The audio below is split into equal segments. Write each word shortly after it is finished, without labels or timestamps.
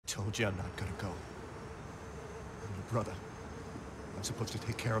told you I'm not gonna go. I'm your brother. I'm supposed to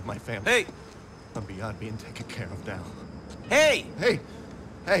take care of my family. Hey! I'm beyond being taken care of now. Hey! Hey!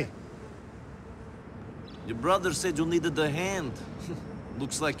 Hey! Your brother said you needed a hand.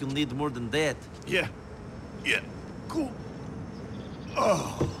 Looks like you'll need more than that. Yeah. Yeah. Cool.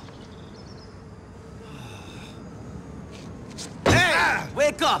 Oh. Hey! Ah!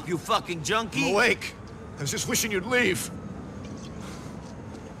 Wake up, you fucking junkie! I'm awake. I was just wishing you'd leave.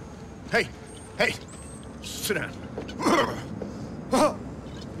 Hey! Hey! Sit down.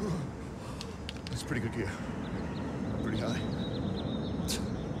 That's pretty good gear. Pretty high.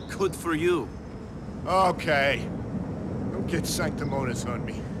 Good for you. Okay. Don't get sanctimonious on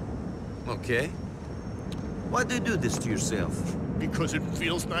me. Okay. Why do you do this to yourself? Because it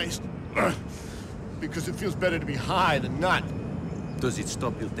feels nice. Because it feels better to be high than not. Does it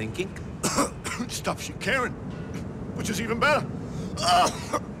stop you thinking? It stops you caring, which is even better.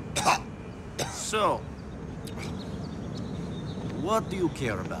 So, what do you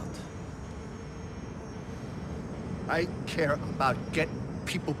care about? I care about getting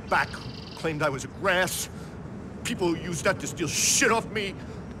people back who claimed I was a grass. People who used that to steal shit off me.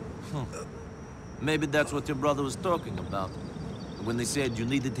 Huh. Maybe that's what your brother was talking about. When they said you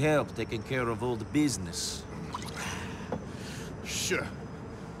needed help taking care of all the business. Sure.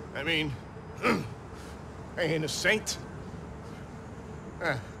 I mean, I ain't a saint.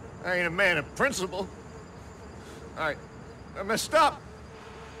 I ain't a man of principle. I messed up.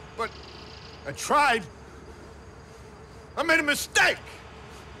 But I tried. I made a mistake.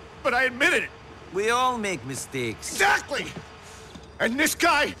 But I admitted it. We all make mistakes. Exactly! And this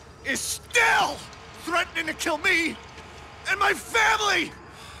guy is still threatening to kill me and my family!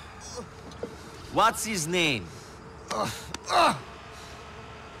 What's his name?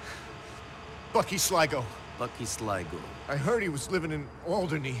 Bucky Sligo. Bucky Sligo. I heard he was living in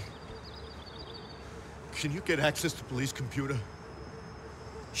Alderney. Can you get access to police computer?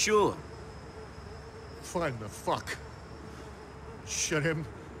 Sure. Find the fuck. Shut him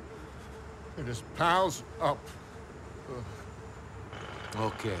and his pals up.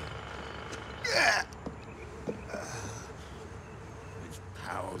 Okay. His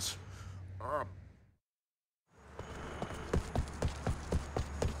pals up.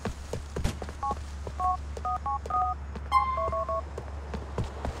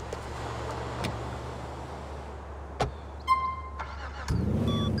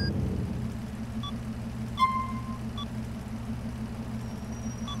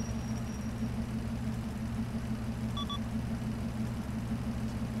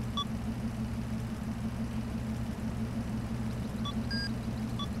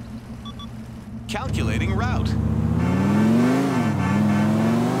 Calculating route.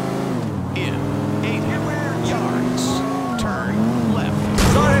 In 800 yards. Turn left.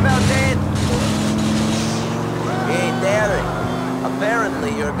 Sorry about that. Hey, Derrick.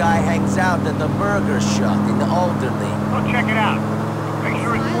 Apparently your guy hangs out at the burger shop in the Alderney. Go check it out. Make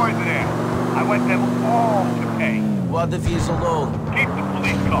sure his boys are there. I want them all to pay. What if he's alone? Keep the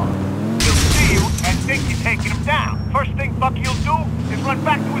police car. He'll see you and think you're taking him down. First thing Bucky'll do is run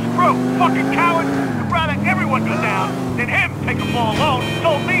back to his crew. Fucking coward! He'd rather everyone go down than him take a fall alone.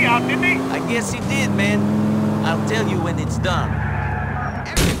 Sold me out, didn't he? I guess he did, man. I'll tell you when it's done.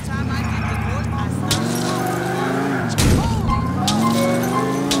 Every time I get the voice, I start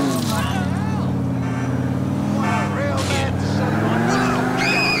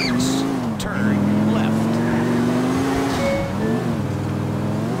Yards. Turn left.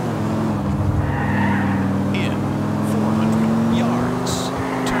 In 400 yards.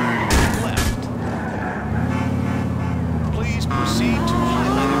 Turn left. Please proceed to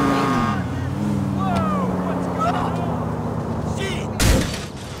highlighted route.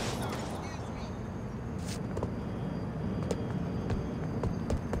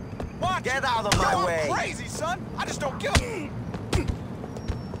 Get out of my way! Crazy, son! I just don't give a...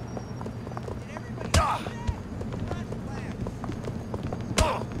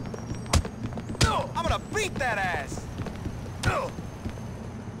 I'm gonna beat that ass! I'm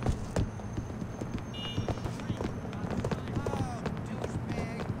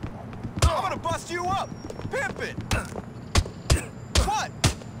gonna bust you up! Pimp it! What?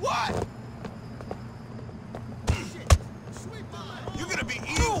 What? You're gonna be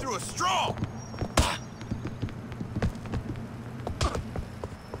eating through a straw!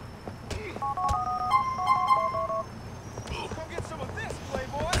 Come get some of this,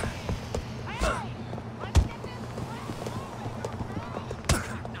 playboy!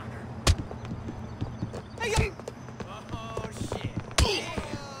 Hey, oh, shit.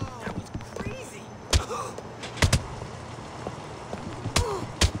 That was crazy.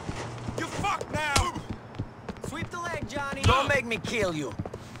 Now! Sweep the leg, Johnny! Don't make me kill you.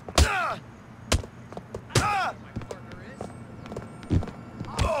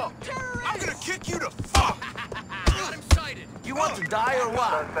 I'm gonna kick you to fuck! Got him sighted! You want to die or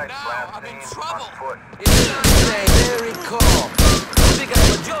what? Now, I'm in trouble! It's not say very cool. You think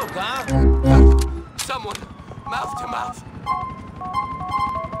I'm a joke, huh? Someone, mouth to mouth.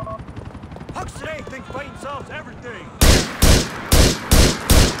 Hucks today thinks fighting solves everything.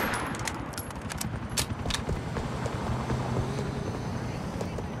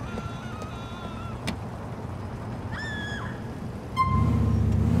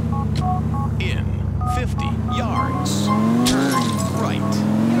 In 50 yards, turn right.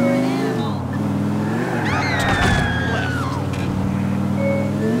 Left.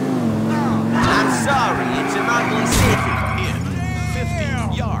 I'm sorry, it's an ugly city. In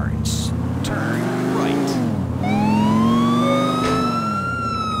 50 yards, turn right.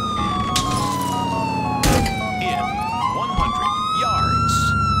 In 100 yards,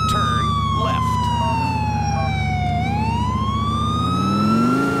 turn left.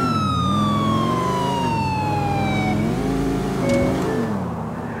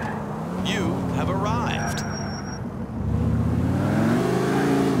 You have arrived.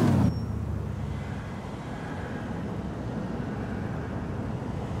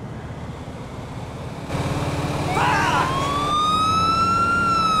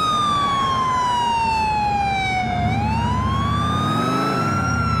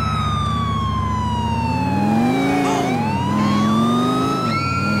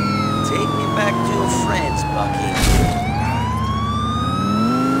 Take me back to your friends, Bucky.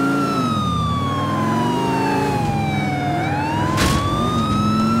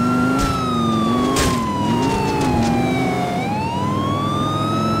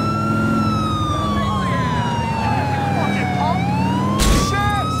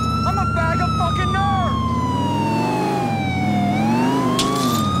 I'm a bag of fucking nerves!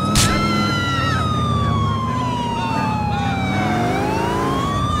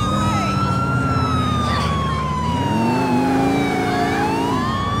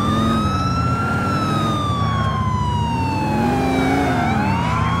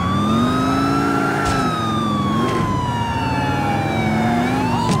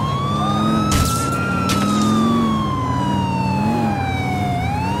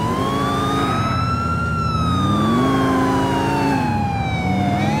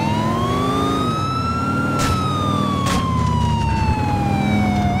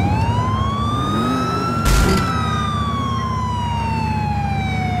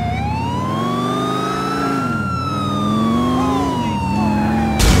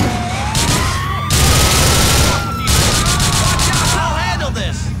 I'll handle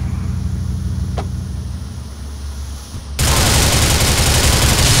this.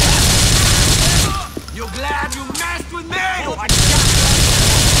 You glad you messed with me? You're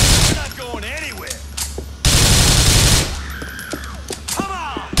not going anywhere. Come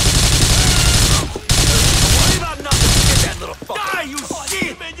on! Don't worry about nothing. Get that little fucker. Die, you shit!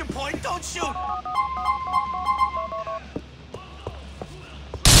 You made your point. Don't shoot.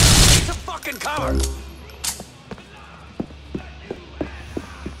 It's a fucking cover.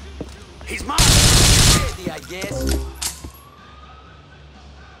 He's mine. Easy, I guess.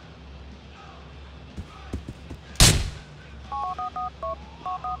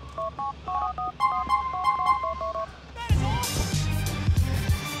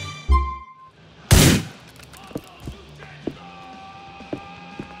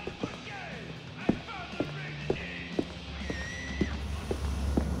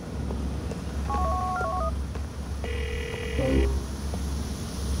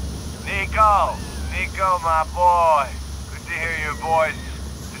 Nico, my boy. Good to hear your voice.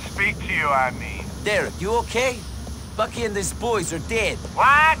 To speak to you, I mean. Derek, you okay? Bucky and his boys are dead.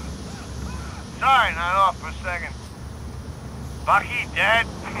 What? Sorry, not off for a second. Bucky dead?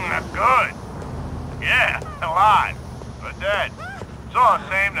 Good. Yeah, alive. But dead. It's all the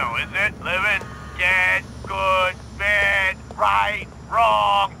same though, isn't it? Living, dead, good, bad, right,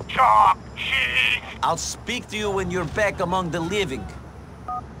 wrong, chalk, cheese. I'll speak to you when you're back among the living.